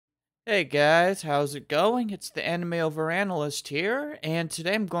Hey guys, how's it going? It's the animeoveranalyst here, and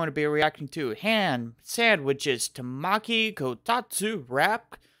today I'm going to be reacting to Ham Sandwich's Tamaki Kotatsu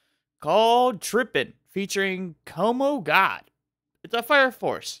rap called TRIPPIN, featuring CAMOGOD. It's a Fire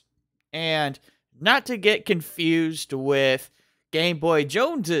Force, and not to get confused with Game Boy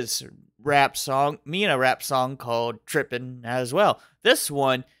Jones's rap song called TRIPPIN as well. This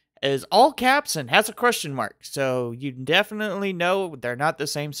one is all caps and has a question mark, so you definitely know they're not the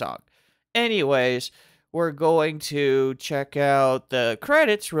same song. Anyways, we're going to check out the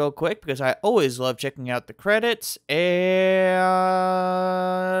credits real quick because I always love checking out the credits, and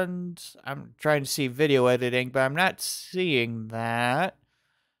I'm trying to see video editing, but I'm not seeing that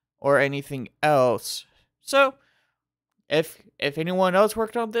or anything else. So, if anyone else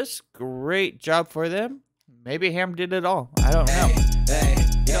worked on this, great job for them. Maybe Ham did it all. I don't know.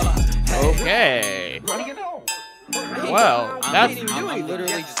 Okay. Well,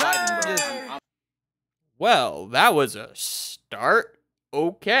 well, that was a start.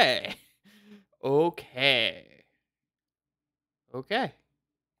 Okay.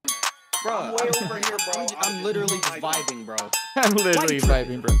 Bro, I'm way over here, bro. I'm literally just vibing, bro.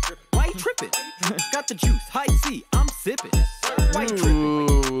 Why you tripping? Got the juice, high C, I'm sipping. Why you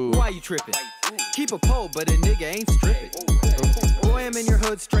tripping? Why you tripping? Keep a pole, but a nigga ain't stripping. Boy, I'm in your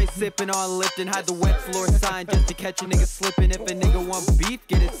hood, straight sipping on Lipton. Hide the wet floor sign just to catch a nigga slipping. If a nigga want beef,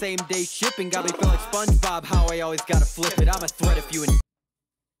 get it same day shipping. Got me feel like SpongeBob, how I always gotta flip it. I'ma thread a few and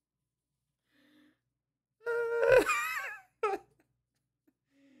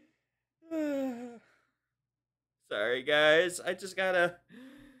sorry guys, I just gotta,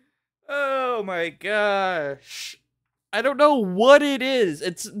 oh my gosh, I don't know what it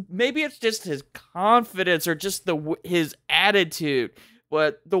is. Maybe it's just his confidence or just his attitude,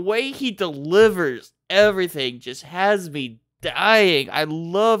 but the way he delivers everything just has me dying. I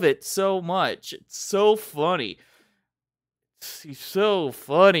love it so much. It's so funny. He's so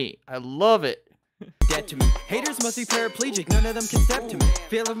funny. I love it. Dead to me. Haters must be paraplegic, none of them can step to me.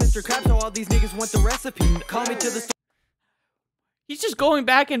 Feel of Mr. Krabs, so all these niggas want the recipe. Call me to the He's just going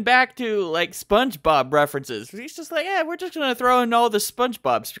back to, like, SpongeBob references. He's just like, yeah, we're just gonna throw in all the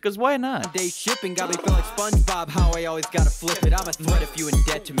SpongeBobs, because why not? day shipping, got me feel like SpongeBob, how I always gotta flip it. I'ma thread a few in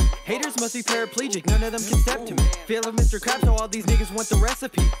debt to me. Haters must be paraplegic, none of them can step to me. Feel of Mr. Krabs, so all these niggas want the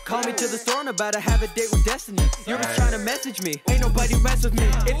recipe. Call me to the store and about to have a date with Destiny. You're just trying to message me, ain't nobody mess with me.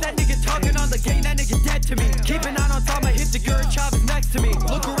 If that nigga talking on the game, that nigga dead to me. Keeping on top, my hip, the girl chop is next to me.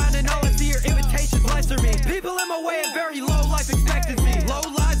 Look around and all I see are invitations, bless me. People in my way at very low life expectancy. Low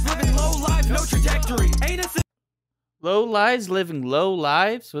lives, living low lives, no trajectory. Ain't a Low lives, living low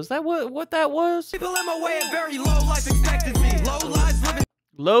lives? Was that what that was? people in my way at very low life expectancy. Low lives, living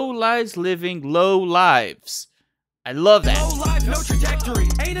Low lives, living low lives. I love that. low lives, no trajectory.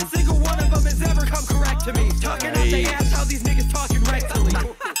 Ain't a single one of them has ever come correct to me. Talking out they ass, how these niggas talking rectally.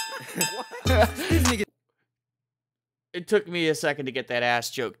 These niggas. It took me a second to get that ass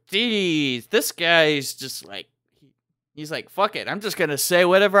joke. Jeez, this guy's just like, he's like, fuck it, I'm just gonna say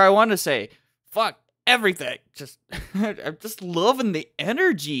whatever I want to say. Fuck everything. Just, I'm just loving the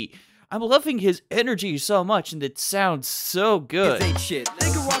energy. I'm loving his energy so much, and it sounds so good. Ain't shit. They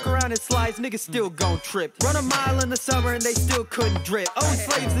can walk around in slides, niggas still gon' trip. Run a mile in the summer and they still couldn't drip. Own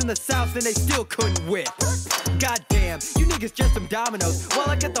slaves in the south and they still couldn't whip. Goddamn, you niggas just some dominoes. While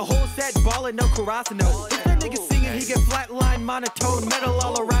I get the whole set ballin', no Karasano. If that nigga singing, he get flatline, monotone. Metal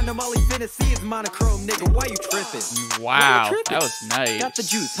all around him, all he finna see is monochrome. Nigga, why you trippin'? Wow, Why you trippin'? that was nice. Got the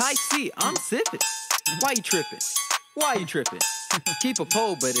juice, high C, I'm sippin'. Why you trippin'? Why you trippin'? Keep a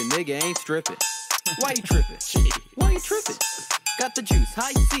pole, but a nigga ain't strippin'. Why you trippin'? Why you trippin'? Got the juice,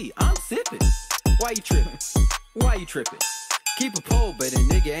 high C, I'm sippin'. Why you trippin'? Why you trippin'? Keep a pole, but a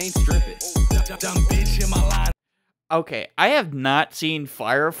nigga ain't strippin'. Dumb bitch in my line. Okay, I have not seen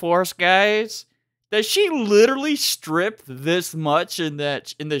Fire Force, guys. Does she literally strip this much in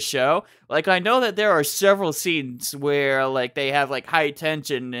the show? Like, I know that there are several scenes where, like, they have, like, high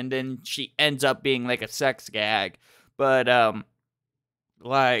tension and then she ends up being, like, a sex gag. But,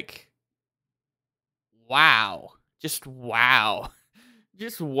 like, wow. Just wow.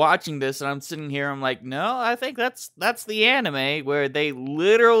 Just watching this and I'm sitting here, I'm like, no, I think that's the anime where they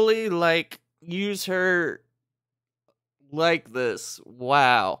literally, like, use her like this.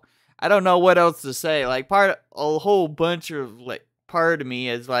 Wow. I don't know what else to say. Like, a whole bunch of, like, part of me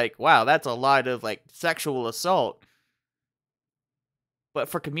is like, wow, that's a lot of, like, sexual assault. But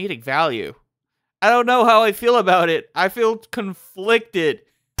for comedic value. I don't know how I feel about it. I feel conflicted.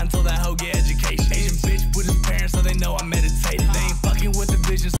 Until that hoe get education. Asian bitch put his parents so they know I meditated. They ain't fucking with the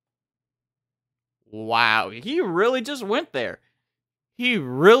visions. Wow, he really just went there. He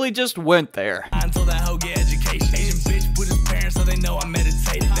really just went there. Until that hoe get education. Asian bitch put his parents so they know I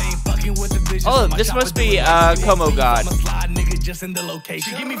meditated. They ain't fucking with the bitches. Oh, this must be CAMOGOD. I'm a slide nigga just in the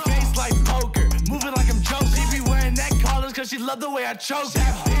location. Give me face like poker, moving like I'm joking. She be wearing neck collars cause she love the way I choke.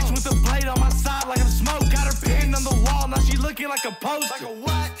 That bitch with the blade on my side like I'm smoke. Got her pinned on the wall, now she looking like a poster. Like a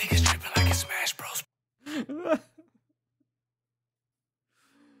what? Niggas tripping like it's Smash Bros.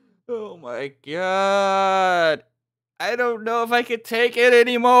 Oh my god. I don't know if I can take it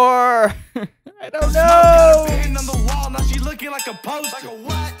anymore. I don't know. Pinned on the wall, now she looking like a poster. Like a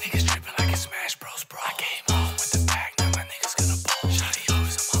what? Niggas tripping like it's Smash Bros, bro. I came home with the bag, now my niggas gonna pull. Shawty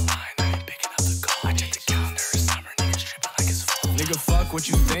always on my line, I ain't picking up the goal. I check the calendar, it's summer, niggas tripping like it's full. Nigga, fuck what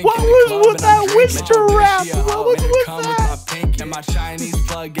you think. What was with that whisper rap? What was with that? And my Chinese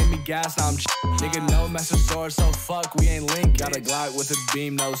plug give me gas, now I'm nigga, no message sword, so fuck, we ain't linked. Got a Glock with a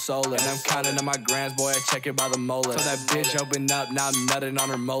beam, no solar. And I'm counting on my grands, boy, I check it by the molar. So that bitch opened up, now I'm nutting on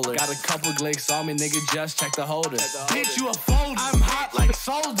her molar. Got a couple glicks on me, nigga, just check the holder. Bitch, you a folder. I'm hot like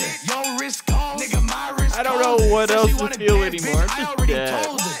soldier. Your wrist cold, nigga, my wrist I don't know what else to feel anymore. I already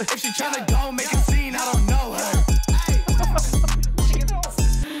told her. If she tryna go make a scene, I don't know her.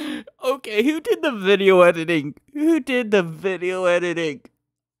 Okay, who did the video editing? Who did the video editing?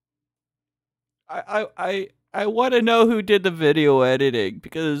 I want to know who did the video editing,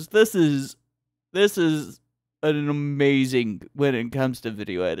 because this is an amazing when it comes to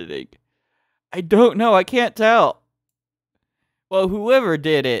video editing. I don't know, I can't tell. Well, whoever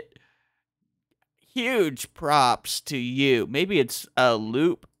did it, huge props to you. Maybe it's a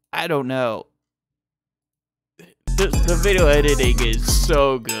loop, I don't know. The video editing is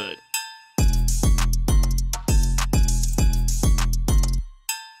so good.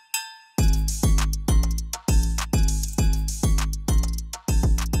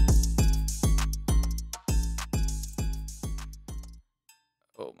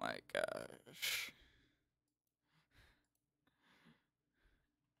 Oh my gosh.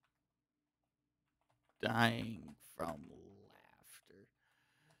 Dying from laughter.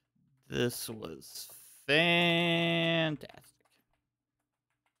 This was fantastic.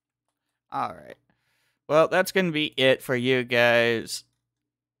 Alright. Well, that's gonna be it for you guys.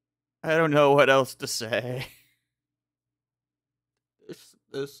 I don't know what else to say.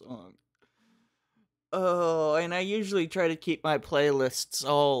 This song. Oh, and I usually try to keep my playlists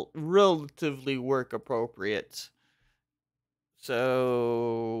all relatively work appropriate.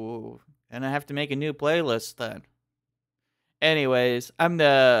 So, and I have to make a new playlist then. Anyways, I'm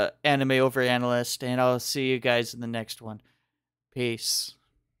the anime overanalyst, and I'll see you guys in the next one. Peace.